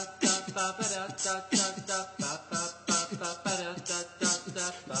Hey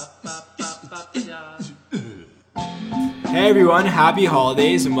everyone, happy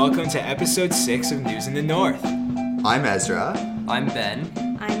holidays and welcome to episode 6 of News in the North. I'm Ezra. I'm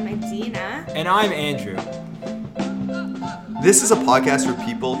Ben. I'm Medina. And I'm Andrew. This is a podcast for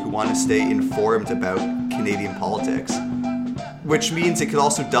people who want to stay informed about Canadian politics, which means it could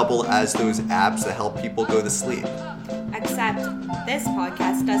also double as those apps that help people go to sleep. Except this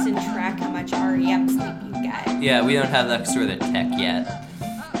podcast doesn't track how much REM sleep you get. Yeah, we don't have that sort of tech yet.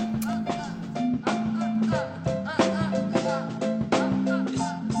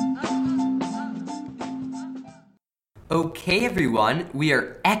 Okay, everyone, we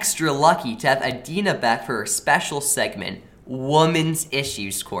are extra lucky to have Adina back for her special segment, Woman's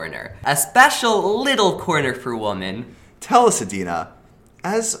Issues Corner. A special little corner for women. Tell us, Adina,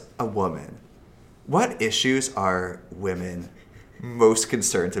 as a woman, what issues are women most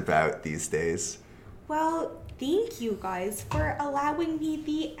concerned about these days? Well, thank you guys for allowing me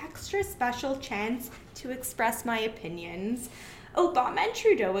the extra special chance to express my opinions. Obama and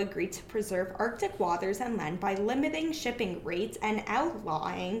Trudeau agreed to preserve Arctic waters and land by limiting shipping rates and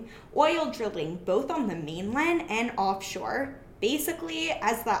outlawing oil drilling both on the mainland and offshore. Basically,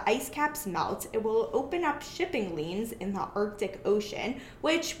 as the ice caps melt, it will open up shipping lanes in the Arctic Ocean,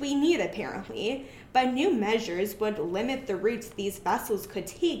 which we need apparently, but new measures would limit the routes these vessels could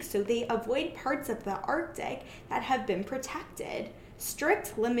take so they avoid parts of the Arctic that have been protected.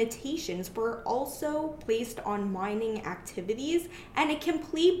 Strict limitations were also placed on mining activities, and a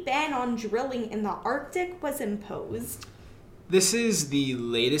complete ban on drilling in the Arctic was imposed. This is the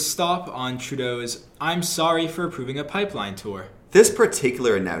latest stop on Trudeau's I'm sorry for approving a pipeline tour. This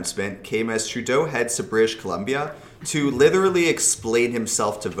particular announcement came as Trudeau heads to British Columbia to literally explain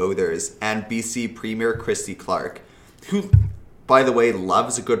himself to voters and BC Premier Christy Clark, who, by the way,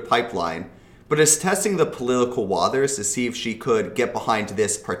 loves a good pipeline, but is testing the political waters to see if she could get behind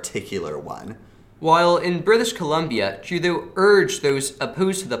this particular one. While in British Columbia, Trudeau urged those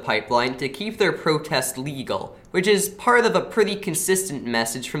opposed to the pipeline to keep their protest legal, which is part of a pretty consistent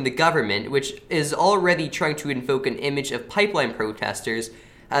message from the government, which is already trying to invoke an image of pipeline protesters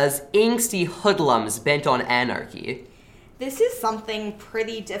as angsty hoodlums bent on anarchy. This is something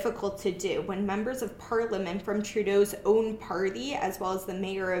pretty difficult to do when members of parliament from Trudeau's own party, as well as the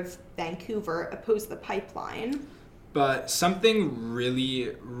mayor of Vancouver, oppose the pipeline. But something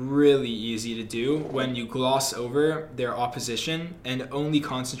really, really easy to do when you gloss over their opposition and only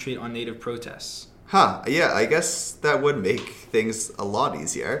concentrate on native protests. Yeah, I guess that would make things a lot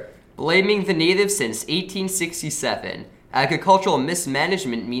easier. Blaming the natives since 1867. Agricultural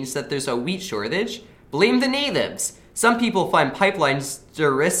mismanagement means that there's a wheat shortage. Blame the natives. Some people find pipelines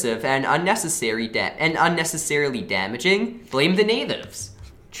derisive and unnecessarily damaging. Blame the natives.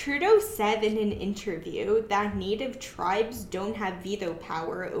 Trudeau said in an interview that native tribes don't have veto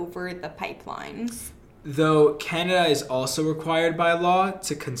power over the pipelines. Though Canada is also required by law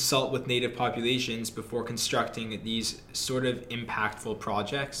to consult with native populations before constructing these sort of impactful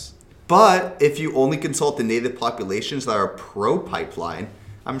projects. But if you only consult the native populations that are pro-pipeline,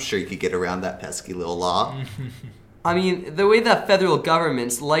 I'm sure you could get around that pesky little law. I mean, the way that federal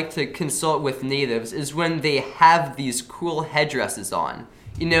governments like to consult with natives is when they have these cool headdresses on,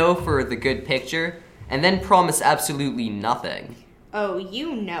 you know, for the good picture, and then promise absolutely nothing. Oh,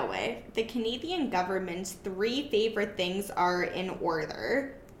 you know it. The Canadian government's 3 favorite things are in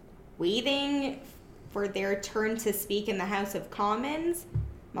order: waiting for their turn to speak in the House of Commons,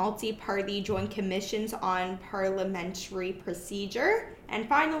 multi-party joint commissions on parliamentary procedure, and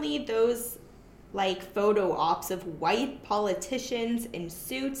finally those like photo ops of white politicians in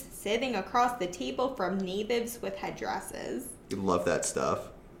suits sitting across the table from natives with headdresses. You love that stuff.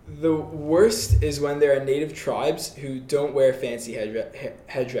 The worst is when there are native tribes who don't wear fancy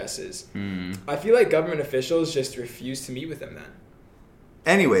headdresses. I feel like government officials just refuse to meet with them then.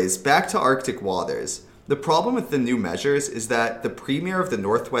 Anyways, back to Arctic waters. The problem with the new measures is that the Premier of the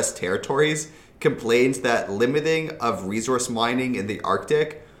Northwest Territories complained that limiting of resource mining in the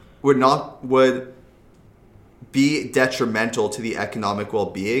Arctic would be detrimental to the economic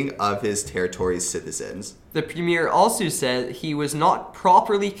well-being of his territory's citizens. The Premier also said he was not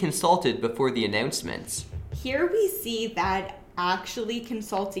properly consulted before the announcements. Here we see that actually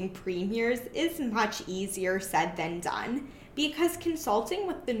consulting premiers is much easier said than done, because consulting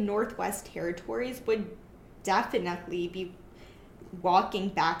with the Northwest Territories would definitely be walking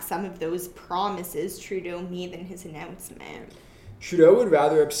back some of those promises Trudeau made in his announcement. Trudeau would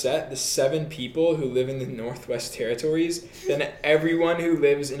rather upset the 7 people who live in the Northwest Territories than everyone who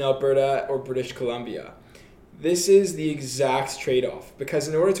lives in Alberta or British Columbia. This is the exact trade-off, because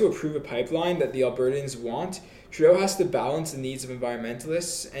in order to approve a pipeline that the Albertans want, Trudeau has to balance the needs of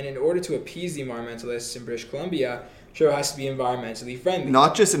environmentalists, and in order to appease the environmentalists in British Columbia, Trudeau has to be environmentally friendly.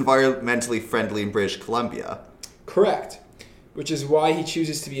 Not just environmentally friendly in British Columbia. Correct. Which is why he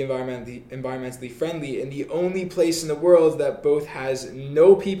chooses to be environmentally friendly in the only place in the world that both has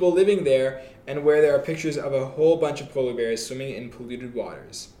no people living there and where there are pictures of a whole bunch of polar bears swimming in polluted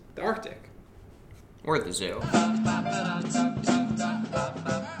waters. The Arctic. Or the zoo.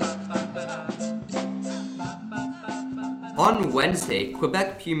 On Wednesday,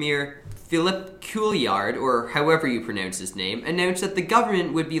 Quebec Premier Philippe Couillard, or however you pronounce his name, announced that the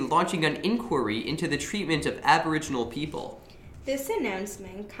government would be launching an inquiry into the treatment of Aboriginal people. This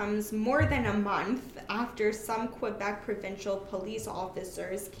announcement comes more than a month after some Quebec provincial police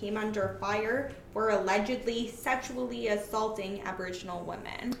officers came under fire for allegedly sexually assaulting Aboriginal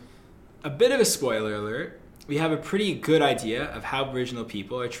women. A bit of a spoiler alert, we have a pretty good idea of how Aboriginal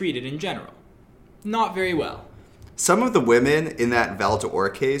people are treated in general. Not very well. Some of the women in that Val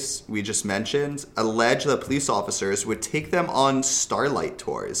d'Or case we just mentioned allege that police officers would take them on starlight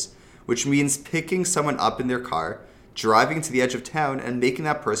tours, which means picking someone up in their car, driving to the edge of town, and making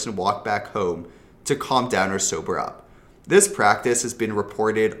that person walk back home to calm down or sober up. This practice has been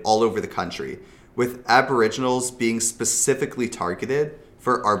reported all over the country, with Aboriginals being specifically targeted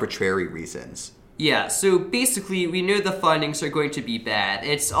for arbitrary reasons. Yeah, so basically we know the findings are going to be bad.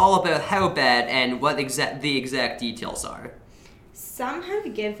 It's all about how bad and what the exact details are. Some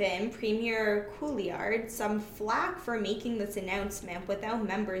have given Premier Couillard some flack for making this announcement without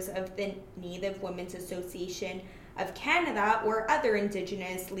members of the Native Women's Association of Canada or other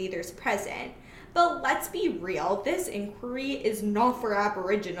Indigenous leaders present. But let's be real, this inquiry is not for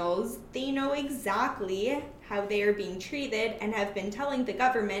Aboriginals. They know exactly how they are being treated and have been telling the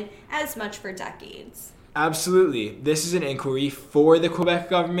government as much for decades. Absolutely. This is an inquiry for the Quebec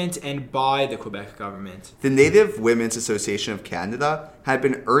government and by the Quebec government. The Native Women's Association of Canada had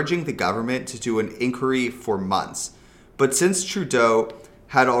been urging the government to do an inquiry for months. But since Trudeau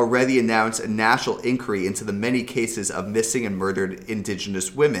had already announced a national inquiry into the many cases of missing and murdered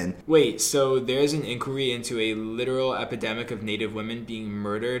Indigenous women. Wait, so there's an inquiry into a literal epidemic of Native women being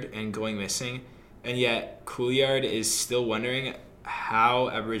murdered and going missing, and yet Couillard is still wondering how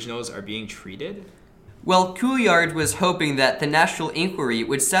Aboriginals are being treated? Well, Couillard was hoping that the national inquiry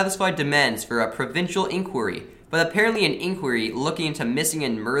would satisfy demands for a provincial inquiry, but apparently an inquiry looking into missing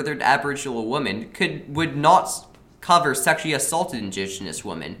and murdered Aboriginal women would not cover sexually assaulted Indigenous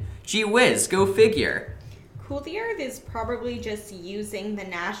women. Gee whiz, go figure. Couillard is probably just using the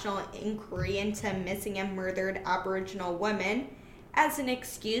national inquiry into missing and murdered Aboriginal women as an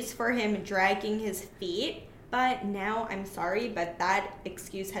excuse for him dragging his feet, but now I'm sorry, but that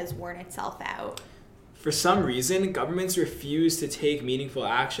excuse has worn itself out. For some reason, governments refuse to take meaningful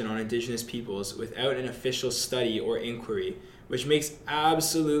action on Indigenous peoples without an official study or inquiry, which makes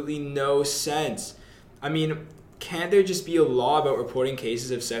absolutely no sense. I mean, can't there just be a law about reporting cases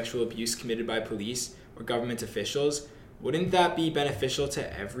of sexual abuse committed by police or government officials? Wouldn't that be beneficial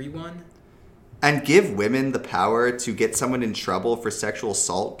to everyone? And give women the power to get someone in trouble for sexual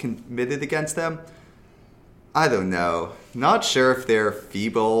assault committed against them? I don't know. Not sure if their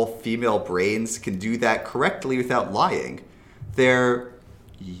feeble female brains can do that correctly without lying. Their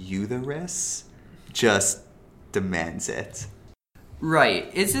uterus just demands it.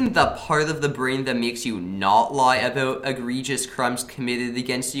 Right, isn't the part of the brain that makes you not lie about egregious crimes committed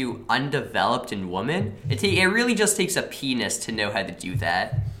against you undeveloped in women? It really just takes a penis to know how to do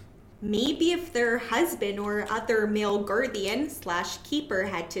that. Maybe if their husband or other male guardian/keeper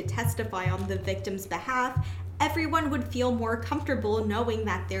had to testify on the victim's behalf, everyone would feel more comfortable knowing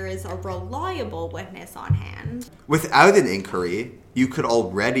that there is a reliable witness on hand. Without an inquiry, you could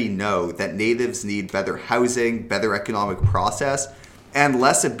already know that natives need better housing, better economic process, and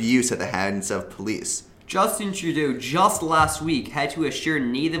less abuse at the hands of police. Justin Trudeau just last week had to assure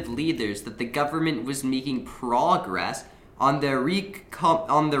Native leaders that the government was making progress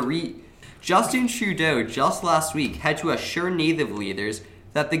Justin Trudeau just last week had to assure Native leaders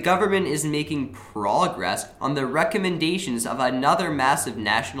that the government is making progress on the recommendations of another massive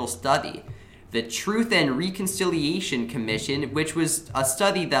national study, the Truth and Reconciliation Commission, which was a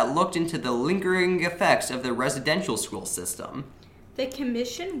study that looked into the lingering effects of the residential school system. The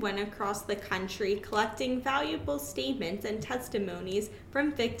commission went across the country collecting valuable statements and testimonies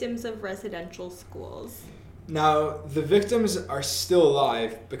from victims of residential schools. Now, the victims are still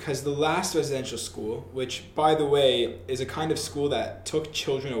alive because the last residential school, which, by the way, is a kind of school that took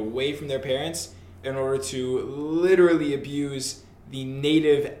children away from their parents in order to literally abuse the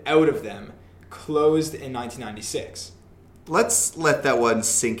native out of them, closed in 1996. Let's let that one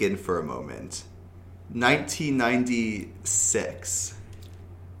sink in for a moment. 1996.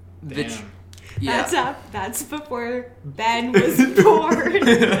 Damn. That's before Ben was born.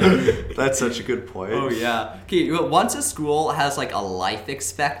 That's such a good point. Oh, yeah. Okay, well, once a school has like a life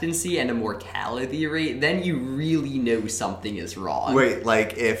expectancy and a mortality rate, then you really know something is wrong. Wait,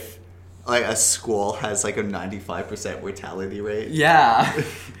 like if like a school has like a 95% mortality rate? Yeah.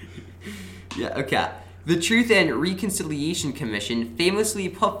 Yeah, okay. The Truth and Reconciliation Commission famously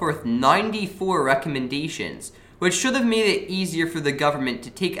put forth 94 recommendations, which should have made it easier for the government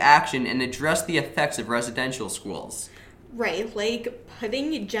to take action and address the effects of residential schools. Right, like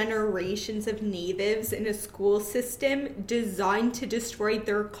putting generations of natives in a school system designed to destroy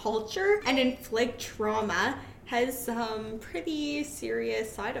their culture and inflict trauma has some pretty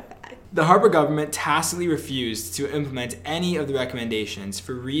serious side effects. The Harper government tacitly refused to implement any of the recommendations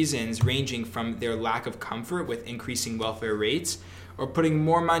for reasons ranging from their lack of comfort with increasing welfare rates or putting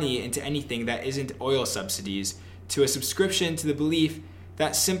more money into anything that isn't oil subsidies to a subscription to the belief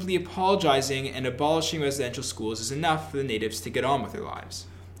that simply apologizing and abolishing residential schools is enough for the natives to get on with their lives.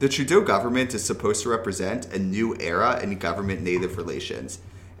 The Trudeau government is supposed to represent a new era in government-native relations.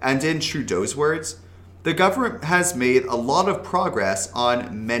 And in Trudeau's words, the government has made a lot of progress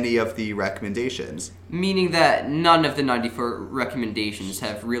on many of the recommendations. Meaning that none of the 94 recommendations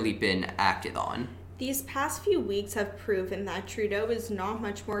have really been acted on. These past few weeks have proven that Trudeau is not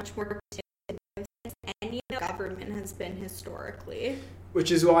much more than any government has been historically.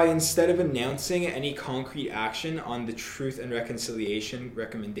 Which is why instead of announcing any concrete action on the Truth and Reconciliation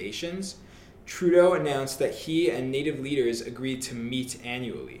recommendations, Trudeau announced that he and Native leaders agreed to meet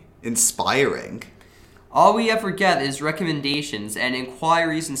annually. Inspiring. All we ever get is recommendations and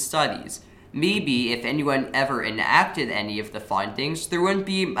inquiries and studies. Maybe if anyone ever enacted any of the findings, there wouldn't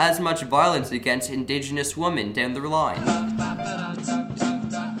be as much violence against Indigenous women down the line.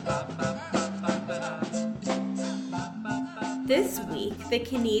 This week, the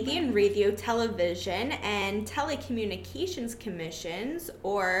Canadian Radio, Television and Telecommunications Commissions,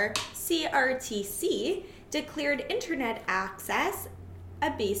 or CRTC, declared internet access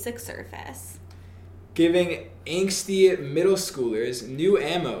a basic service, giving angsty middle schoolers new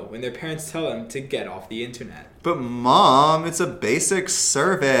ammo when their parents tell them to get off the internet. But Mom, it's a basic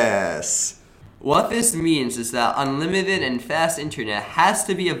service. What this means is that unlimited and fast internet has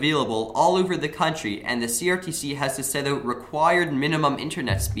to be available all over the country, and the CRTC has to set out required minimum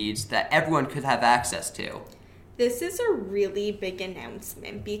internet speeds that everyone could have access to. This is a really big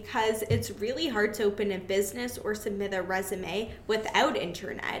announcement because it's really hard to open a business or submit a resume without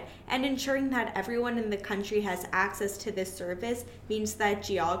internet, and ensuring that everyone in the country has access to this service means that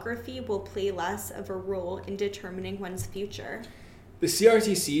geography will play less of a role in determining one's future. The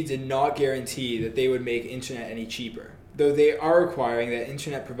CRTC did not guarantee that they would make internet any cheaper, though they are requiring that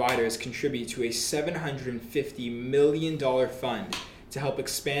internet providers contribute to a $750 million fund to help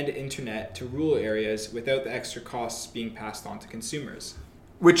expand internet to rural areas without the extra costs being passed on to consumers.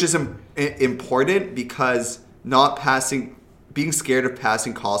 Which is important because being scared of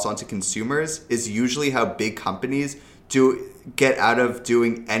passing costs on to consumers is usually how big companies get out of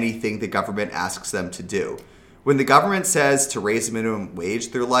doing anything the government asks them to do. When the government says to raise minimum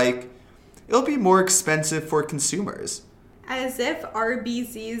wage, they're like, it'll be more expensive for consumers. As if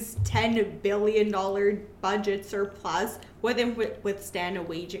RBC's $10 billion budget surplus wouldn't withstand a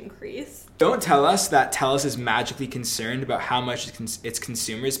wage increase. Don't tell us that TELUS is magically concerned about how much its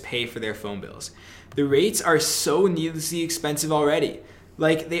consumers pay for their phone bills. The rates are so needlessly expensive already.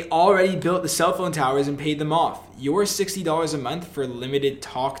 Like, they already built the cell phone towers and paid them off. Your $60 a month for limited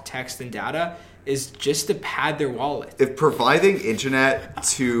talk, text, and data is just to pad their wallet. If providing internet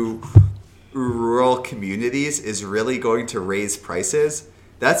to rural communities is really going to raise prices,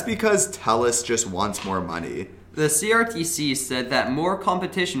 that's because TELUS just wants more money. The CRTC said that more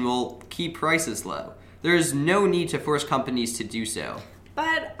competition will keep prices low. There is no need to force companies to do so.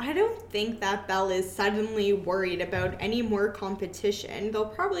 But I don't think that Bell is suddenly worried about any more competition. They'll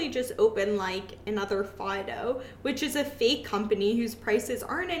probably just open like another Fido, which is a fake company whose prices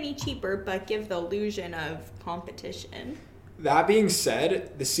aren't any cheaper but give the illusion of competition. That being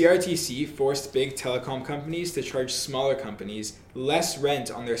said, the CRTC forced big telecom companies to charge smaller companies less rent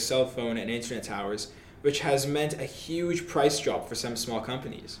on their cell phone and internet towers, which has meant a huge price drop for some small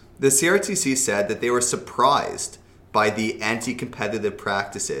companies. The CRTC said that they were surprised by the anti-competitive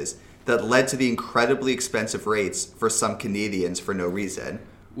practices that led to the incredibly expensive rates for some Canadians for no reason.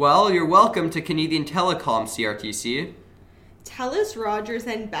 Well, you're welcome to Canadian Telecom, CRTC. TELUS, Rogers,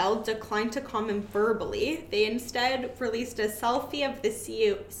 and Bell declined to comment verbally. They instead released a selfie of the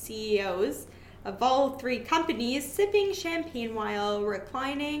CEOs of all three companies sipping champagne while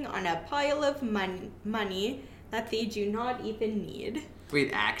reclining on a pile of money that they do not even need. Wait,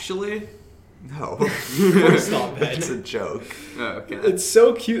 actually? No. Stop it. It's a joke. Oh, okay. It's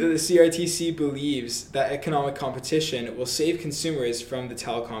so cute that the CRTC believes that economic competition will save consumers from the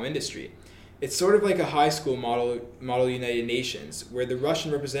telecom industry. It's sort of like a high school model United Nations, where the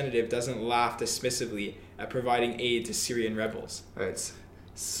Russian representative doesn't laugh dismissively at providing aid to Syrian rebels. It's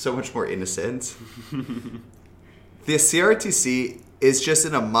so much more innocent. The CRTC is just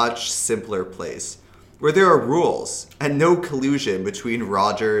in a much simpler place, where there are rules and no collusion between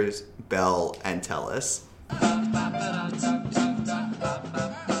Rogers, Bell, and TELUS.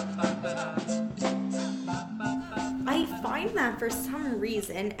 I find that for some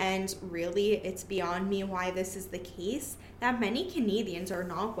reason, and really it's beyond me why this is the case, that many Canadians are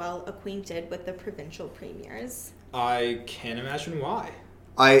not well acquainted with the provincial premiers. I can't imagine why.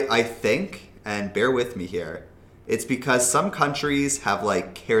 I think, and bear with me here, it's because some countries have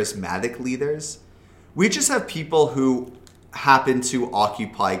like charismatic leaders. We just have people who happen to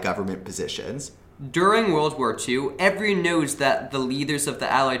occupy government positions. During World War II, everyone knows that the leaders of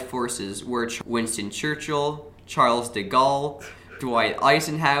the Allied forces were Winston Churchill, Charles de Gaulle, Dwight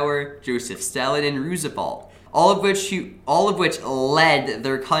Eisenhower, Joseph Stalin, and Roosevelt, all of which led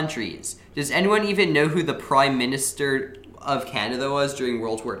their countries. Does anyone even know who the Prime Minister of Canada was during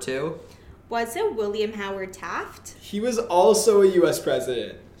World War II? Was it William Howard Taft? He was also a US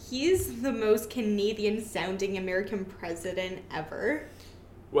president. He's the most Canadian-sounding American president ever.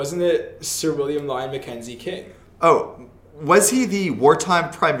 Wasn't it Sir William Lyon Mackenzie King? Oh, was he the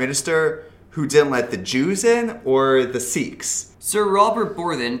wartime prime minister who didn't let the Jews in, or the Sikhs? Sir Robert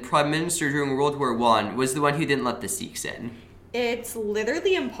Borden, Prime Minister during World War I, was the one who didn't let the Sikhs in. It's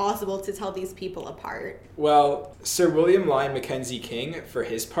literally impossible to tell these people apart. Well, Sir William Lyon Mackenzie King, for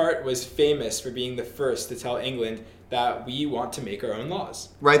his part, was famous for being the first to tell England that we want to make our own laws.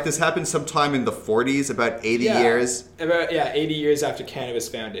 Right, this happened sometime in the 40s, about 80 years. 80 years after Canada was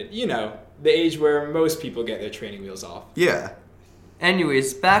founded. You know, the age where most people get their training wheels off. Yeah.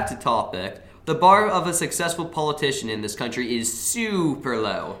 Anyways, back to topic. The bar of a successful politician in this country is super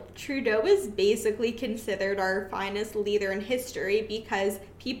low. Trudeau is basically considered our finest leader in history because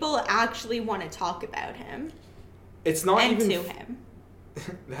people actually want to talk about him. It's not and even to him.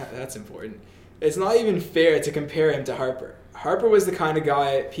 That's important. It's not even fair to compare him to Harper. Harper was the kind of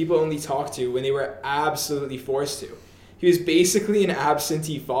guy people only talked to when they were absolutely forced to. He was basically an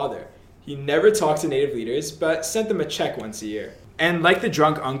absentee father. He never talked to native leaders, but sent them a check once a year. And like the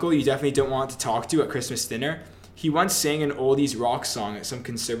drunk uncle you definitely don't want to talk to at Christmas dinner, he once sang an oldies rock song at some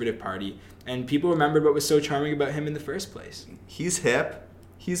conservative party, and people remembered what was so charming about him in the first place. He's hip.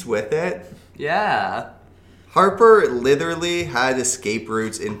 He's with it. Yeah. Harper literally had escape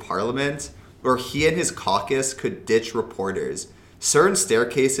routes in Parliament where he and his caucus could ditch reporters. Certain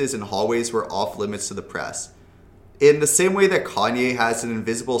staircases and hallways were off limits to the press. In the same way that Kanye has an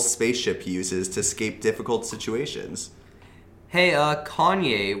invisible spaceship he uses to escape difficult situations. Hey,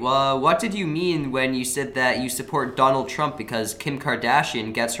 Kanye, what did you mean when you said that you support Donald Trump because Kim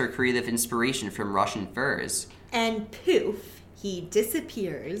Kardashian gets her creative inspiration from Russian furs? And poof, he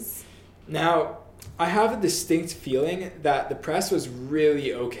disappears. Now, I have a distinct feeling that the press was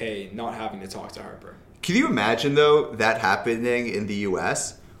really okay not having to talk to Harper. Can you imagine, though, that happening in the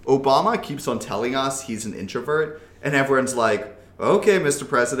US? Obama keeps on telling us he's an introvert, and everyone's like, okay, Mr.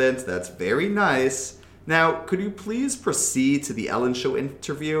 President, that's very nice. Now, could you please proceed to the Ellen Show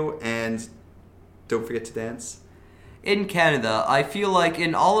interview and don't forget to dance? In Canada, I feel like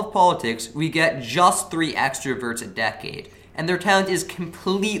in all of politics, we get just 3 extroverts a decade, and their talent is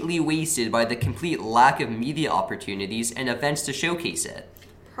completely wasted by the complete lack of media opportunities and events to showcase it.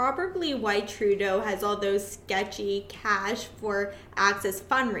 Probably why Trudeau has all those sketchy cash for Access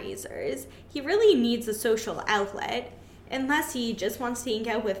fundraisers. He really needs a social outlet. Unless he just wants to hang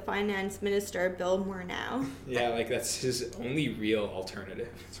out with Finance Minister Bill Morneau. Yeah, like that's his only real alternative.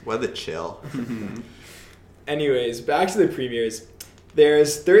 What a chill. Anyways, back to the premiers.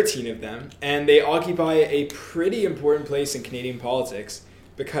 There's 13 of them, and they occupy a pretty important place in Canadian politics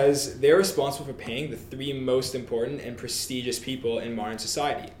because they're responsible for paying the 3 most important and prestigious people in modern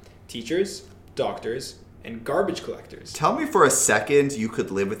society: teachers, doctors, and garbage collectors. Tell me for a second you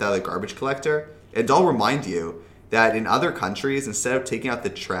could live without a garbage collector, and I'll remind you that in other countries, instead of taking out the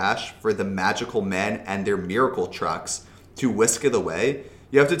trash for the magical men and their miracle trucks to whisk it away,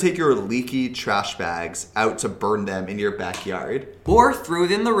 you have to take your leaky trash bags out to burn them in your backyard. Or throw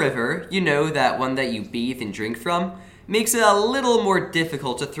it in the river, you know, that one that you bathe and drink from. Makes it a little more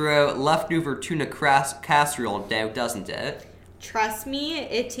difficult to throw out leftover tuna casserole now, doesn't it? Trust me,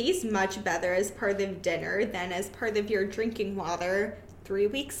 it tastes much better as part of dinner than as part of your drinking water 3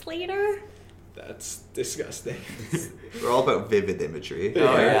 weeks later. That's disgusting. We're all about vivid imagery. Oh,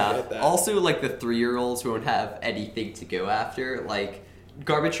 I yeah. get that. Also, like, the 3-year-olds won't have anything to go after. Like,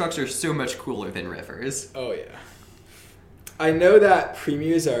 garbage trucks are so much cooler than rivers. Oh, yeah. I know that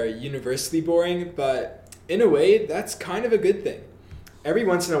premiers are universally boring, but in a way, that's kind of a good thing. Every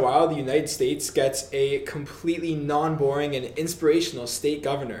once in a while, the United States gets a completely non-boring and inspirational state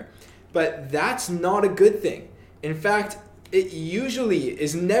governor. But that's not a good thing. In fact, it usually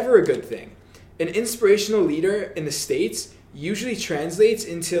is never a good thing. An inspirational leader in the States usually translates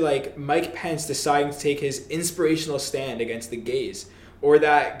into like Mike Pence deciding to take his inspirational stand against the gays, or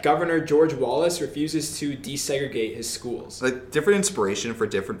that Governor George Wallace refuses to desegregate his schools. Like, different inspiration for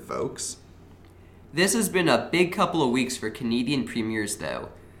different folks. This has been a big couple of weeks for Canadian premiers, though.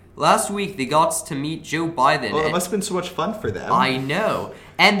 Last week, they got to meet Joe Biden. Well, it must have been so much fun for them. I know.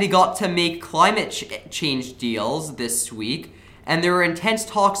 And they got to make climate change deals this week. And there were intense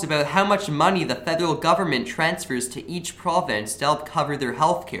talks about how much money the federal government transfers to each province to help cover their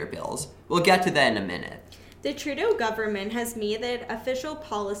healthcare bills. We'll get to that in a minute. The Trudeau government has made it official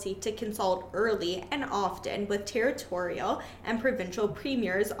policy to consult early and often with territorial and provincial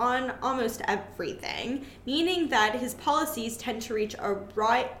premiers on almost everything, meaning that his policies tend to reach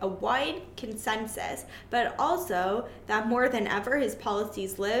a wide consensus, but also that more than ever his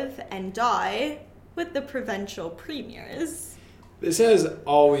policies live and die with the provincial premiers. This has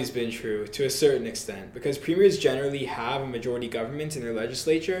always been true to a certain extent because premiers generally have a majority government in their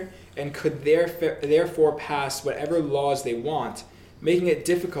legislature and could therefore pass whatever laws they want, making it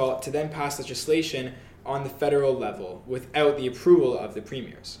difficult to then pass legislation on the federal level without the approval of the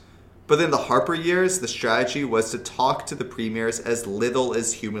premiers. But in the Harper years, the strategy was to talk to the premiers as little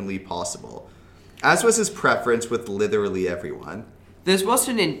as humanly possible, as was his preference with literally everyone. This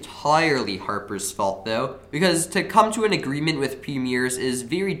wasn't entirely Harper's fault, though, because to come to an agreement with premiers is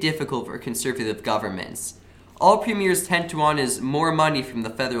very difficult for conservative governments. All premiers tend to want is more money from the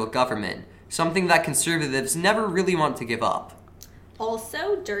federal government, something that conservatives never really want to give up.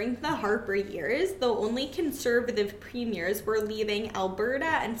 Also, during the Harper years, the only conservative premiers were leaving Alberta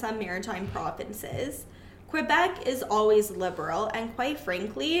and some maritime provinces. Quebec is always liberal and, quite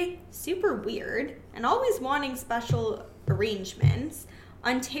frankly, super weird, and always wanting special arrangements.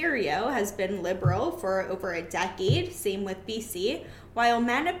 Ontario has been liberal for over a decade, same with BC, while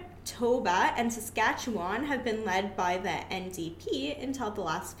Manitoba and Saskatchewan have been led by the NDP until the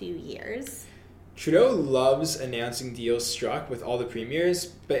last few years. Trudeau loves announcing deals struck with all the premiers,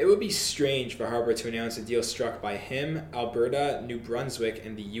 but it would be strange for Harper to announce a deal struck by him, Alberta, New Brunswick,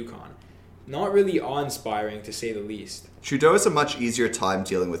 and the Yukon. Not really awe-inspiring, to say the least. Trudeau has a much easier time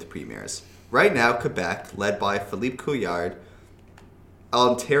dealing with premiers. Right now, Quebec, led by Philippe Couillard,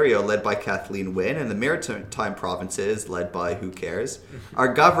 Ontario, led by Kathleen Wynne, and the Maritime provinces, led by who cares,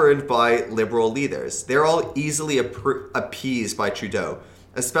 are governed by Liberal leaders. They're all easily appeased by Trudeau,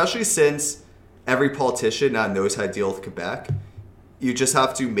 especially since every politician now knows how to deal with Quebec. You just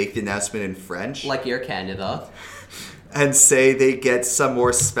have to make the announcement in French. Like Air Canada. And say they get some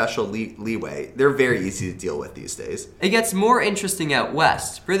more special leeway. They're very easy to deal with these days. It gets more interesting out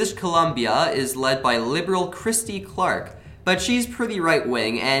west. British Columbia is led by Liberal Christy Clark, but she's pretty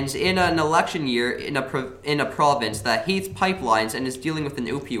right-wing and in an election year in a province that hates pipelines and is dealing with an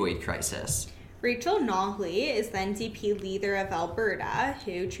opioid crisis. Rachel Notley is the NDP leader of Alberta,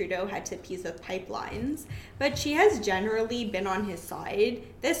 who Trudeau had to appease with pipelines, but she has generally been on his side.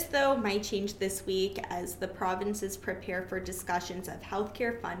 This, though, might change this week as the provinces prepare for discussions of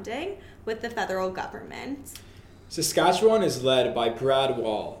healthcare funding with the federal government. Saskatchewan is led by Brad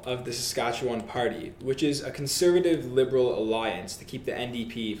Wall of the Saskatchewan Party, which is a conservative liberal alliance to keep the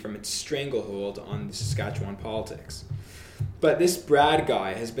NDP from its stranglehold on the Saskatchewan politics. But this Brad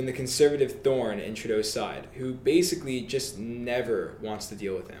guy has been the conservative thorn in Trudeau's side, who basically just never wants to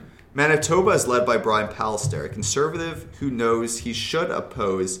deal with him. Manitoba is led by Brian Pallister, a conservative who knows he should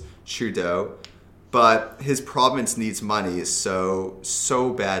oppose Trudeau, but his province needs money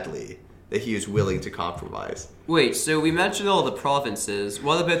so badly that he is willing to compromise. Wait, so we mentioned all the provinces.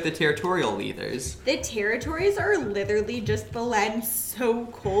 What about the territorial leaders? The territories are literally just the land so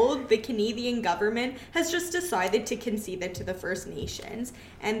cold, the Canadian government has just decided to concede it to the First Nations,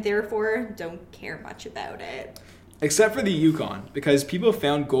 and therefore don't care much about it. Except for the Yukon, because people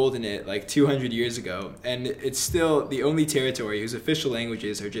found gold in it like 200 years ago, and it's still the only territory whose official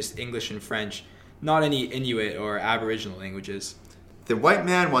languages are just English and French, not any Inuit or Aboriginal languages. The white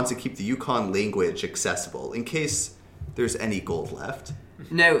man wants to keep the Yukon language accessible in case there's any gold left.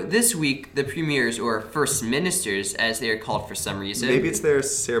 Now, this week, the premiers, or first ministers, as they are called for some reason. Maybe it's their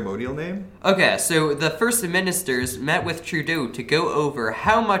ceremonial name? Okay, so the first ministers met with Trudeau to go over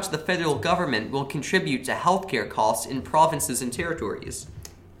how much the federal government will contribute to healthcare costs in provinces and territories.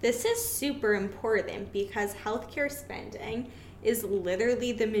 This is super important because healthcare spending is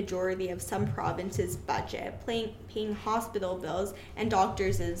literally the majority of some provinces' budget. Paying hospital bills and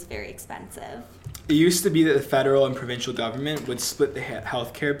doctors is very expensive. It used to be that the federal and provincial government would split the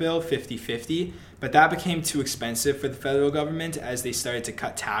healthcare bill 50-50, but that became too expensive for the federal government as they started to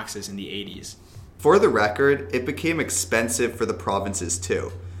cut taxes in the 80s. For the record, it became expensive for the provinces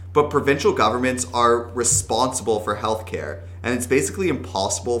too. But provincial governments are responsible for healthcare, and it's basically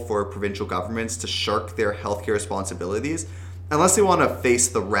impossible for provincial governments to shirk their healthcare responsibilities unless they want to face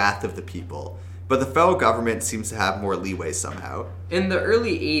the wrath of the people. But the federal government seems to have more leeway somehow. In the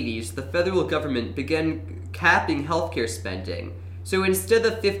early 80s, the federal government began capping healthcare spending. So instead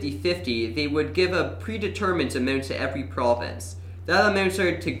of 50-50, they would give a predetermined amount to every province. That amount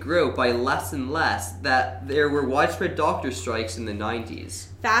started to grow by less and less, that there were widespread doctor strikes in the 90s.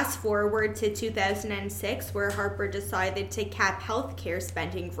 Fast forward to 2006, where Harper decided to cap healthcare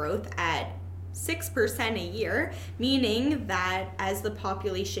spending growth at 6% a year, meaning that as the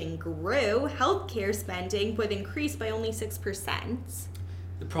population grew, healthcare spending would increase by only 6%.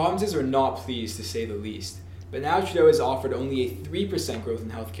 The provinces are not pleased, to say the least, but now Trudeau has offered only a 3% growth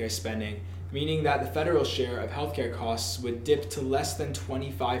in healthcare spending, meaning that the federal share of healthcare costs would dip to less than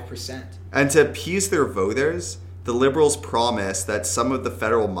 25%. And to appease their voters, the Liberals promised that some of the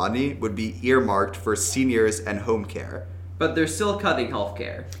federal money would be earmarked for seniors and home care. But they're still cutting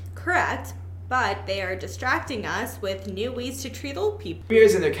healthcare. Correct, but they are distracting us with new ways to treat old people.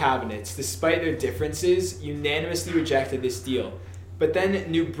 Premiers and their cabinets, despite their differences, unanimously rejected this deal. But then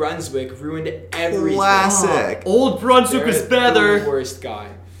New Brunswick ruined everything. Classic. Old Brunswick is better. The worst guy.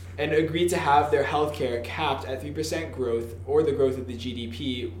 And agreed to have their healthcare capped at 3% growth or the growth of the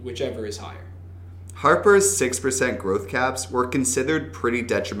GDP, whichever is higher. Harper's 6% growth caps were considered pretty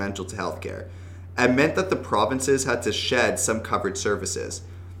detrimental to healthcare and meant that the provinces had to shed some covered services.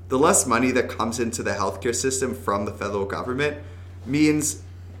 The less money that comes into the healthcare system from the federal government means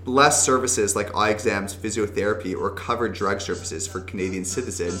less services like eye exams, physiotherapy, or covered drug services for Canadian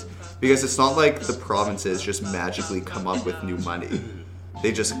citizens, because it's not like the provinces just magically come up with new money.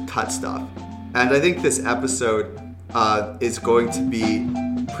 They just cut stuff. And I think this episode is going to be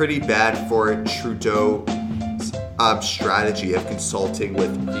pretty bad for Trudeau's strategy of consulting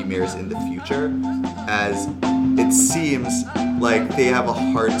with premiers in the future, as it seems like they have a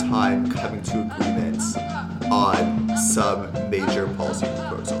hard time coming to agreements on some major policy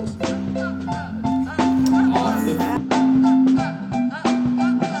proposals. Off the